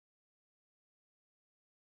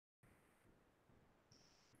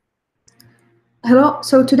Hello,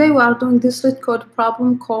 so today we are doing this Leetcode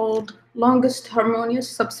problem called longest harmonious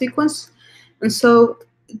subsequence. And so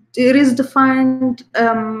it is defined,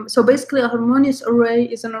 so basically a harmonious array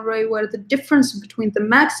is an array where the difference between the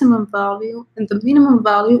maximum value and the minimum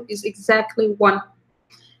value is exactly 1.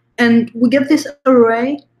 And we get this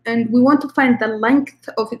array and we want to find the length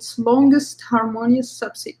of its longest harmonious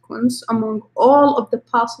subsequence among all of the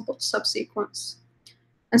possible subsequences.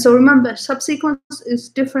 And so remember, subsequence is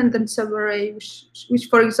different than subarray, which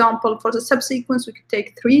for example, for the subsequence, we could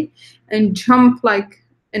take 3 and jump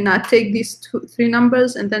and take these three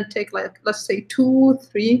numbers and then take let's say 2,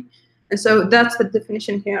 3. And so that's the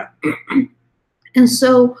definition here. And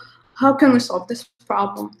so how can we solve this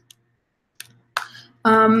problem?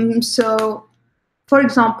 So for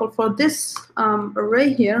example, for this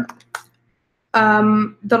array here,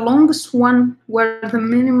 the longest one where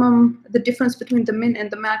the difference between the min and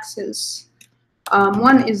the max is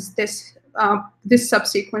 1 is this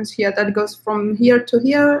subsequence here that goes from here to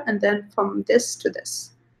here and then from this to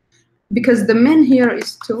this. Because the min here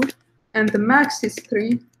is 2 and the max is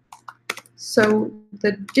 3, so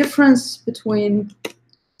the difference between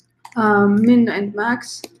min and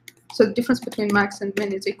max, so the difference between max and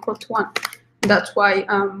min is equal to 1. That's why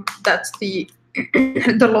that's the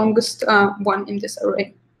the longest one in this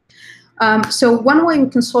array. So one way we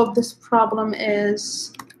can solve this problem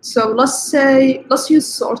is, so let's use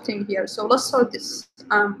sorting here. So let's sort this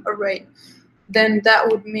array. Then that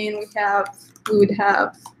would mean we would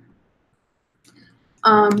have 2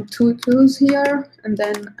 2s here, and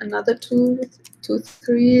then another 2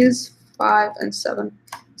 3s, 5 and 7.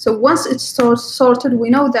 So once it's sorted, we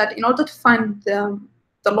know that in order to find the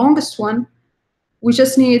longest one, we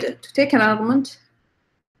just need to take an element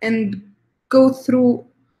and go through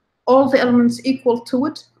all the elements equal to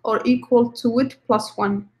it or equal to it plus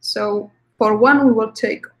 1. So for 1, we will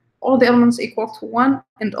take all the elements equal to 1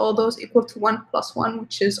 and all those equal to 1 plus 1,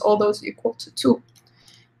 which is all those equal to 2.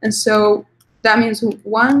 And so that means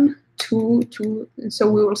 1, 2, 2, and so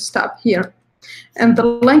we will stop here. And the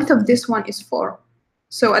length of this one is 4.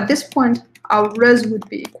 So at this point, our res would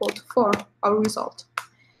be equal to 4, our result.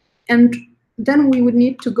 And then we would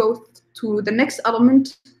need to go to the next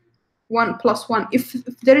element, 1 plus 1. If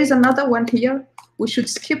there is another one here, we should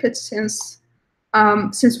skip it since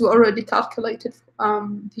we already calculated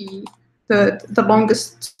the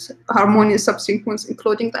longest harmonious subsequence,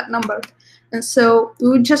 including that number. And so we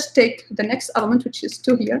would just take the next element, which is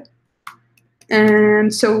 2 here.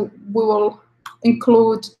 And so we will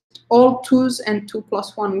include all 2s and 2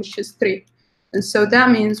 plus 1, which is 3. And so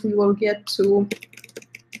that means we will get to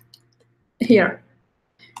here.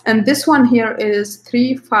 And this one here is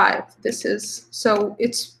 3, 5. So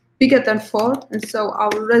it's bigger than 4, and so our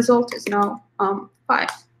result is now 5.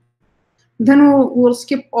 Then we'll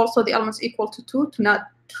skip also the elements equal to 2 to not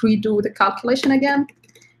redo the calculation again,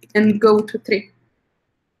 and go to 3.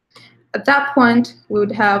 At that point, we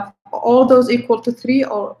would have all those equal to 3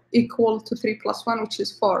 or equal to 3 plus 1, which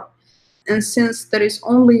is 4. And since there is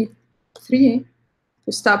only 3,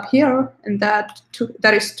 we stop here, and that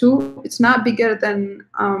is 2. It's not bigger than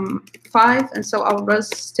 5, and so our res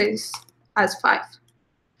stays as 5.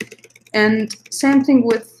 And same thing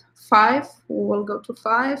with 5. We will go to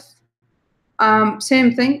 5.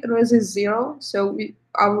 Same thing, res is 0. So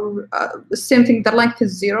same thing, the length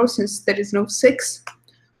is 0 since there is no 6.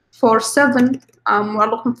 For 7, we're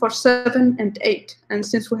looking for 7 and 8. And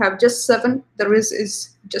since we have just 7, the res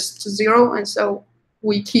is just 0, and so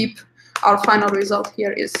we keep our final result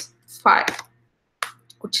here is 5,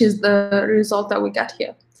 which is the result that we got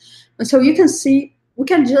here. And so you can see we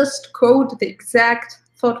can just code the exact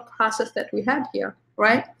thought process that we had here,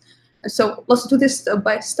 right? And so let's do this step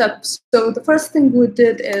by step. So the first thing we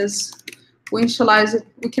did is we initialize it.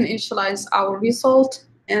 We can initialize our result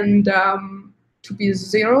and to be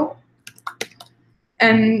 0.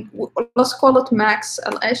 And let's call it max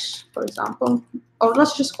LH, for example, or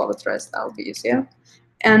let's just call it res. That would be easier.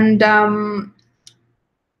 And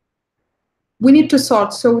we need to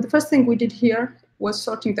sort. So the first thing we did here was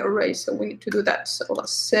sorting the array. So we need to do that. So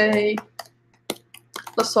let's sort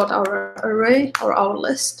our array or our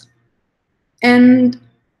list. And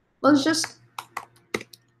let's just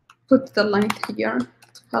put the length here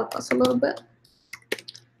to help us a little bit.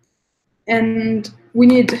 And we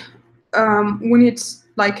need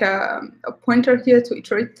like a pointer here to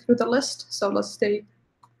iterate through the list. So let's say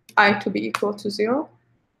I to be equal to 0.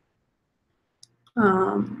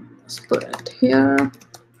 Let's put it here.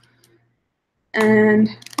 And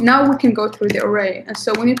now we can go through the array. And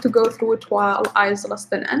so we need to go through it while I is less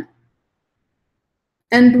than n.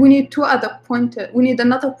 And we need two other pointers. We need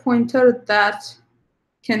another pointer that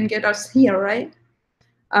can get us here, right?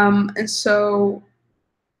 And so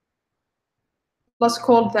let's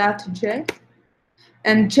call that J.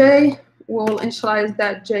 And J will initialize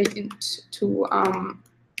that J into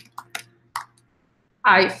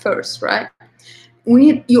I first, right?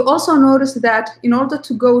 You also notice that in order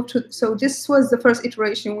to go to, so this was the first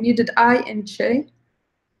iteration, we needed I and J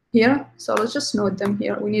here. So let's just note them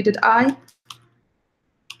here. We needed I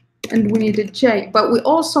and we needed J, but we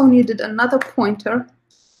also needed another pointer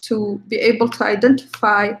to be able to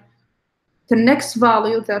identify the next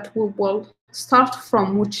value that we will start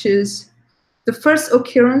from, which is the first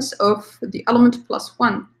occurrence of the element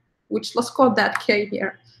 +1, which let's call that K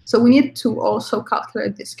here. So we need to also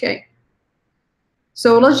calculate this K.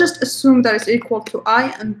 So let's just assume that it's equal to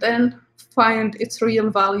I and then find its real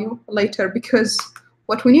value later, because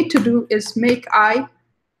what we need to do is make I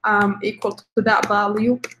equal to that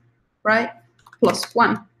value, right,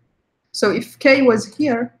 +1. So if K was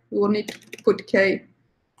here, we will need to put K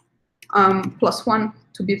 +1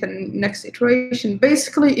 to be the next iteration.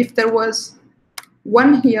 Basically, if there was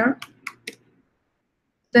 1 here,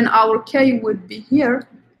 then our K would be here.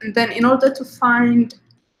 And then in order to find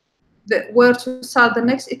where to start the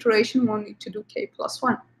next iteration, we'll need to do K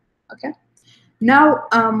 +1. Okay. Now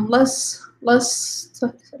let's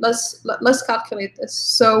calculate this.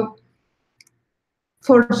 So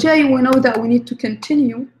for J, we know that we need to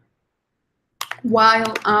continue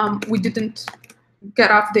while we didn't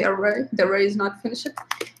get off the array. The array is not finished,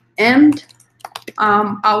 and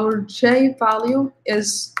our J value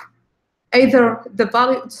is either the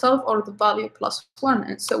value itself or the value +1.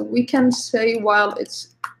 And so we can say while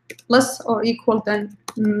it's less or equal than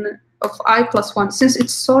of I +1. Since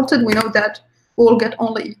it's sorted, we know that we will get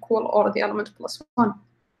only equal or the element +1.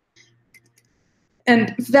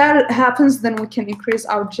 And if that happens, then we can increase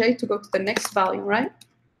our J to go to the next value, right?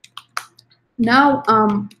 Now,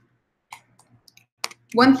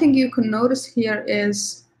 one thing you can notice here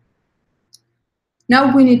is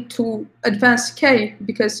now we need to advance K,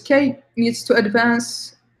 because K needs to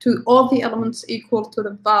advance to all the elements equal to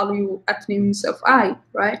the value at names of I,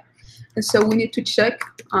 right? And so we need to check,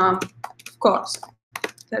 of course,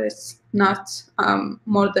 that it's not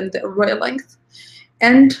more than the array length.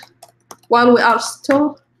 And while we are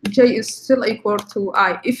still, J is still equal to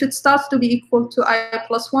I. If it starts to be equal to I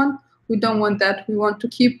 +1, we don't want that. We want to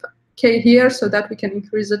keep K here so that we can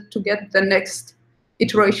increase it to get the next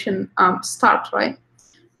iteration start, right?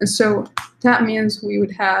 And so that means we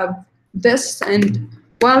would have this, and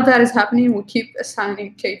while that is happening, we keep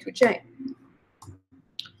assigning K to J.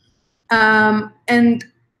 And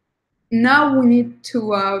now we need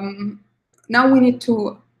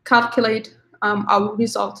to calculate our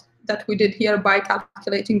result that we did here by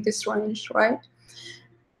calculating this range, right?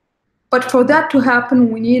 But for that to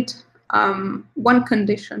happen, we need one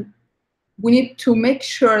condition. We need to make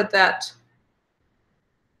sure that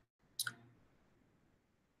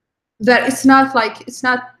it's not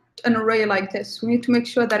an array like this. We need to make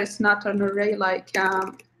sure that it's not an array like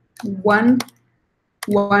 1,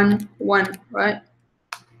 1, 1, right?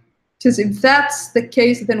 Because if that's the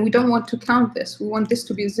case, then we don't want to count this. We want this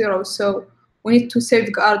to be 0. So we need to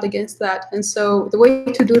safeguard against that. And so the way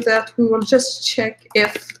to do that, we will just check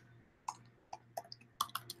if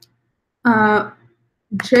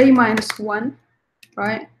J -1,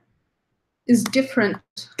 right, is different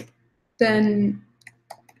than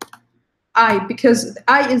I, because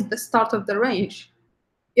I is the start of the range.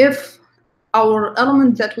 If our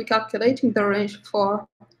element that we're calculating the range for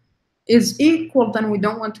is equal, then we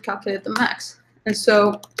don't want to calculate the max. And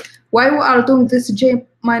so why we are doing this J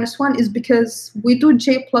 -1 is because we do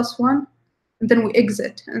J +1 and then we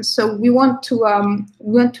exit. And so we want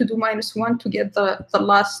to do -1 to get the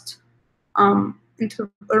last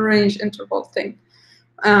range interval thing.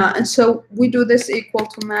 And so we do this equal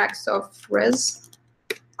to max of res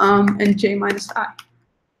and J -I.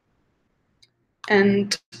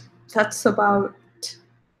 And that's about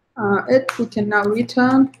it. We can now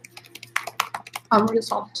return our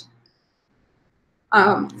result.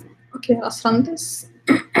 Okay, let's run this.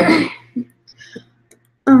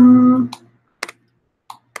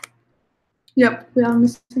 Yep, we are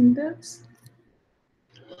missing this.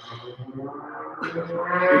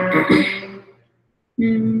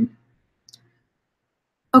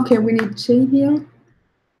 Okay, we need J here.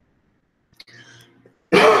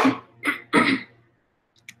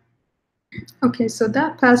 Okay, so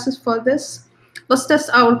that passes for this. Let's test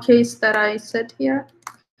our case that I said here.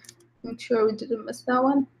 Make sure we didn't miss that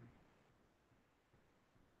one.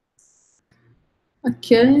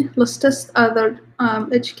 Okay, let's test other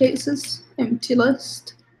edge cases. Empty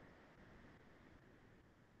list.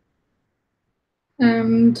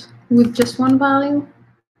 and with just one value,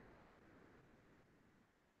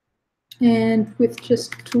 and with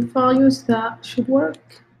just two values, that should work.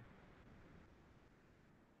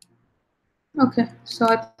 Okay, so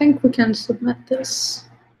I think we can submit this.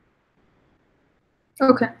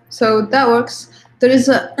 Okay, so that works. There is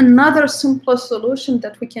another simpler solution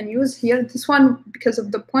that we can use here. This one, because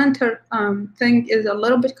of the pointer thing, is a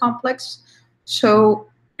little bit complex. So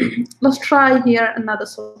let's try here another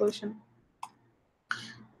solution.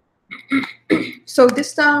 So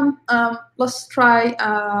this time, let's try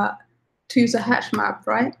to use a hash map,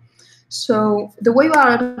 right? So the way we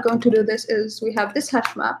are going to do this is we have this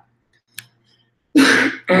hash map.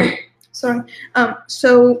 Sorry.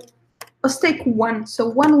 So let's take 1. So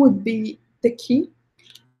 1 would be the key.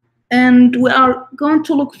 And we are going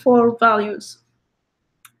to look for values.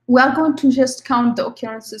 We are going to just count the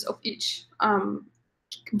occurrences of each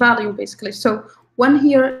value, basically. So 1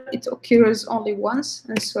 here, it occurs only once.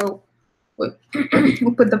 And so we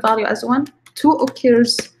put the value as 1. 2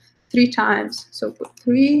 occurs 3 times. So put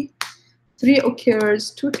 3. 3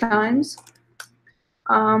 occurs 2 times.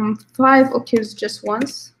 5 occurs just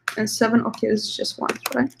once. And 7 occurs just once,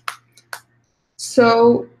 right?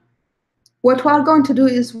 So what we are going to do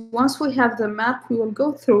is, once we have the map, we will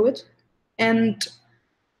go through it and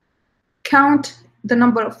count the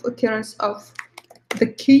number of occurrence of the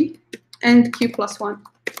key and key plus 1.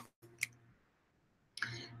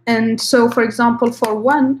 And so, for example, for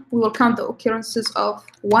 1, we will count the occurrences of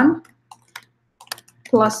 1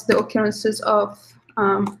 plus the occurrences of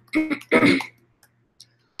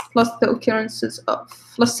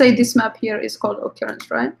let's say this map here is called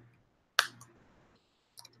occurrence, right?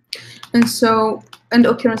 And so, and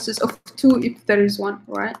occurrences of 2 if there is 1,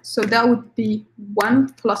 right? So that would be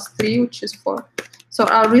 1 plus 3, which is 4. So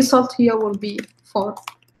our result here will be 4.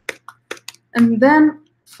 And then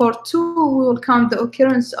for 2, we will count the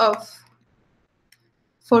occurrence of,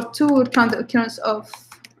 2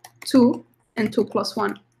 and 2 plus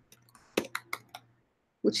 1,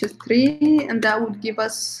 which is 3, and that would give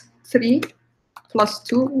us 3 plus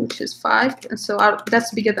 2, which is 5, and so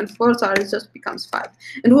that's bigger than 4, so our result becomes 5.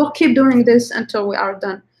 And we'll keep doing this until we are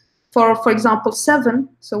done. For example, 7,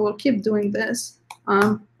 so we'll keep doing this.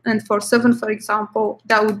 And for 7, for example,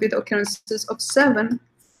 that would be the occurrences of 7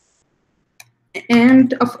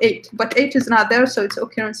 and of 8. But 8 is not there, so its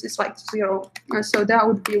occurrence is like 0. And so that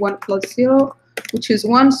would be 1 plus 0, which is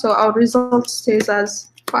 1, so our result stays as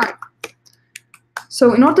 5.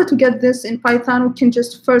 So in order to get this in Python, we can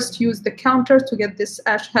just first use the counter to get this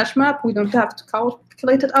hash map. We don't have to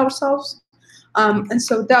calculate it ourselves. And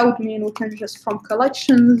so that would mean we can just, from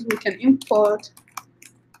collections, we can import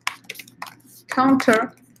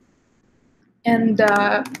counter and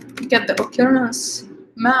get the occurrence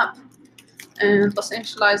map. And let's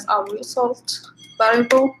initialize our result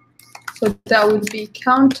variable. So that would be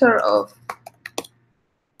counter of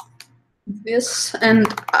this, and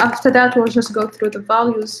after that we'll just go through the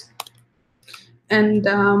values, and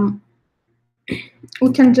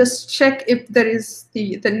we can just check if there is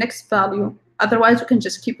the next value. Otherwise we can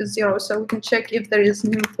just keep it 0. So we can check if there is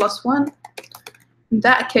nim plus 1. In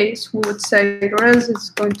that case, we would say res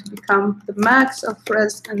is going to become the max of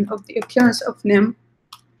res and of the occurrence of nim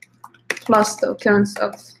plus the occurrence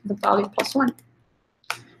of the value plus 1.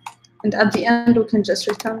 And at the end we can just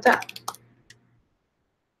return that.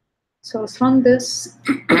 So let's run this.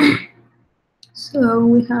 So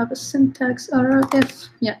we have a syntax error if,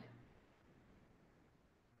 yeah.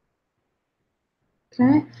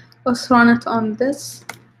 Okay, let's run it on this.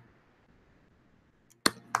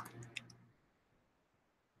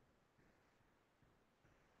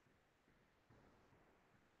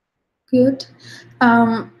 Good.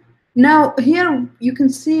 Now here you can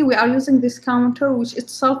see we are using this counter, which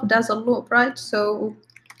itself does a loop, right? So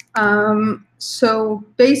so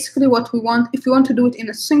basically what we want, if you want to do it in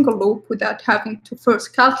a single loop without having to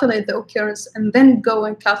first calculate the occurrence and then go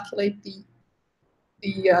and calculate the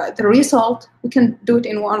result, we can do it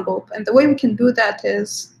in one loop. And the way we can do that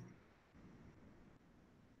is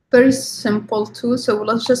very simple too. So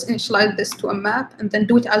let's just initialize this to a map and then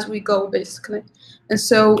do it as we go, basically. And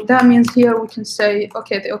so that means here we can say,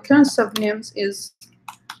 okay, the occurrence of nims is,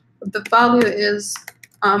 the value is,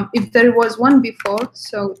 if there was 1 before,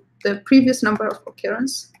 so the previous number of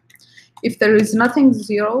occurrence. If there is nothing,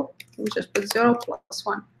 0, we just put 0 plus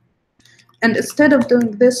 1. And instead of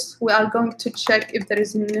doing this, we are going to check if there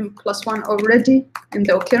is nim plus 1 already in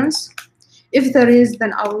the occurrence. If there is,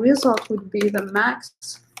 then our result would be the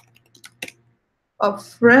max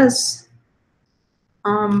of res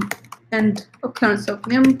and occurrence of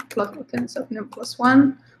nim plus occurrence of nim plus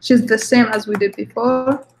 1, which is the same as we did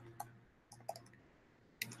before.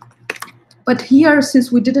 But here,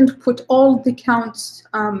 since we didn't put all the counts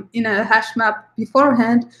in a hash map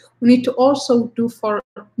beforehand, we need to also do for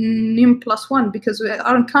nim plus 1 because we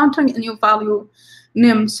are encountering a new value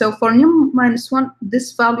nim. So for nim minus 1,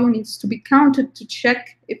 this value needs to be counted to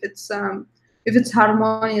check if it's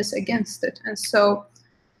harmonious against it. And so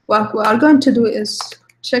what we are going to do is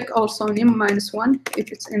check also nim minus 1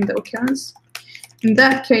 if it's in the occurrence. In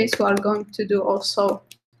that case, we are going to do also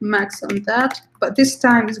max on that, but this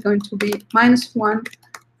time is going to be minus 1.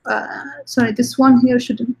 Sorry, this one here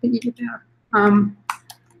shouldn't be there.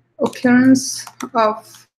 Occurrence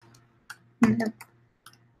of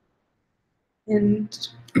and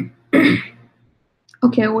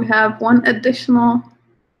okay, we have one additional.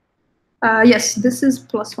 Yes, this is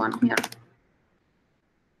plus 1 here.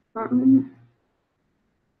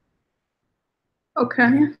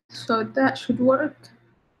 Okay, so that should work.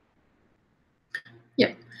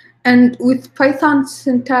 Yeah, and with Python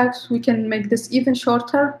syntax, we can make this even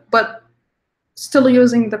shorter, but still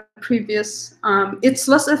using the previous. It's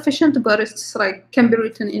less efficient, but it's like can be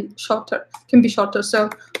written in shorter, can be shorter.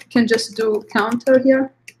 So we can just do counter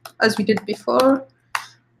here, as we did before.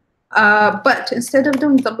 But instead of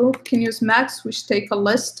doing the loop, can use max, which take a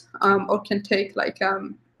list, or can take like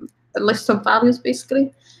a list of values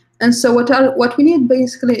basically. And so what we need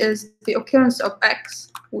basically is the occurrence of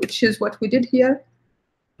x, which is what we did here,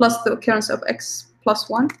 plus the occurrence of x plus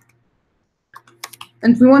 1.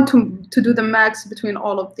 And we want to do the max between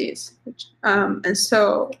all of these. And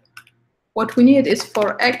so what we need is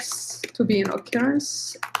for x to be an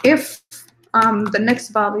occurrence if the next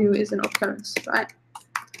value is an occurrence, right?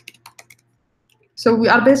 So we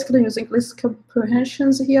are basically using list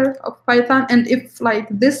comprehensions here of Python. And if like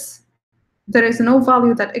this, there is no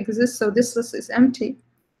value that exists, so this list is empty,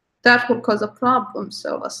 that will cause a problem.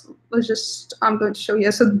 So let's just, I'm going to show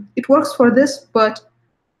you. So it works for this, but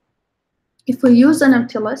if we use an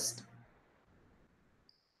empty list,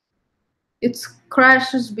 it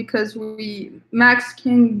crashes because max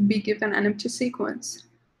can be given an empty sequence.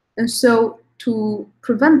 And so to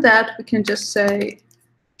prevent that, we can just say,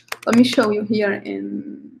 let me show you here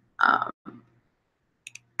in a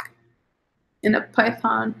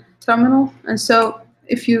Python terminal. And so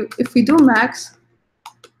if we do max,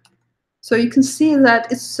 so you can see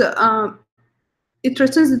that it's it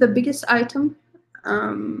returns the biggest item,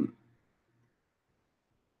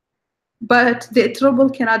 but the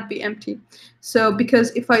iterable cannot be empty. So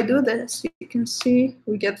because if I do this, you can see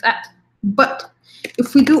we get that. But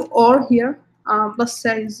if we do OR here, let's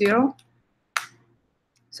say 0.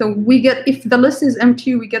 So we get, if the list is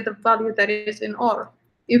empty, we get the value that is in OR.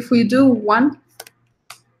 If we do 1,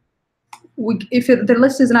 if the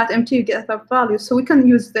list is not empty, you get the value. So we can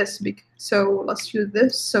use this. So let's use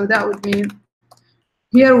this. So that would mean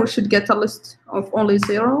here we should get a list of only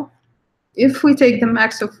 0. If we take the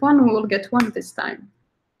max of 1, we will get 1 this time.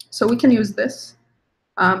 So we can use this.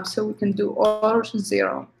 So we can do OR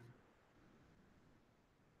 0.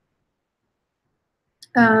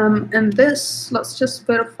 And this, let's just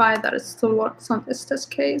verify that it still works on this test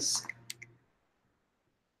case.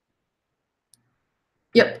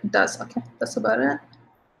 Yep, it does. Okay, that's about it.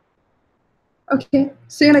 Okay,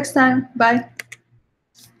 see you next time. Bye.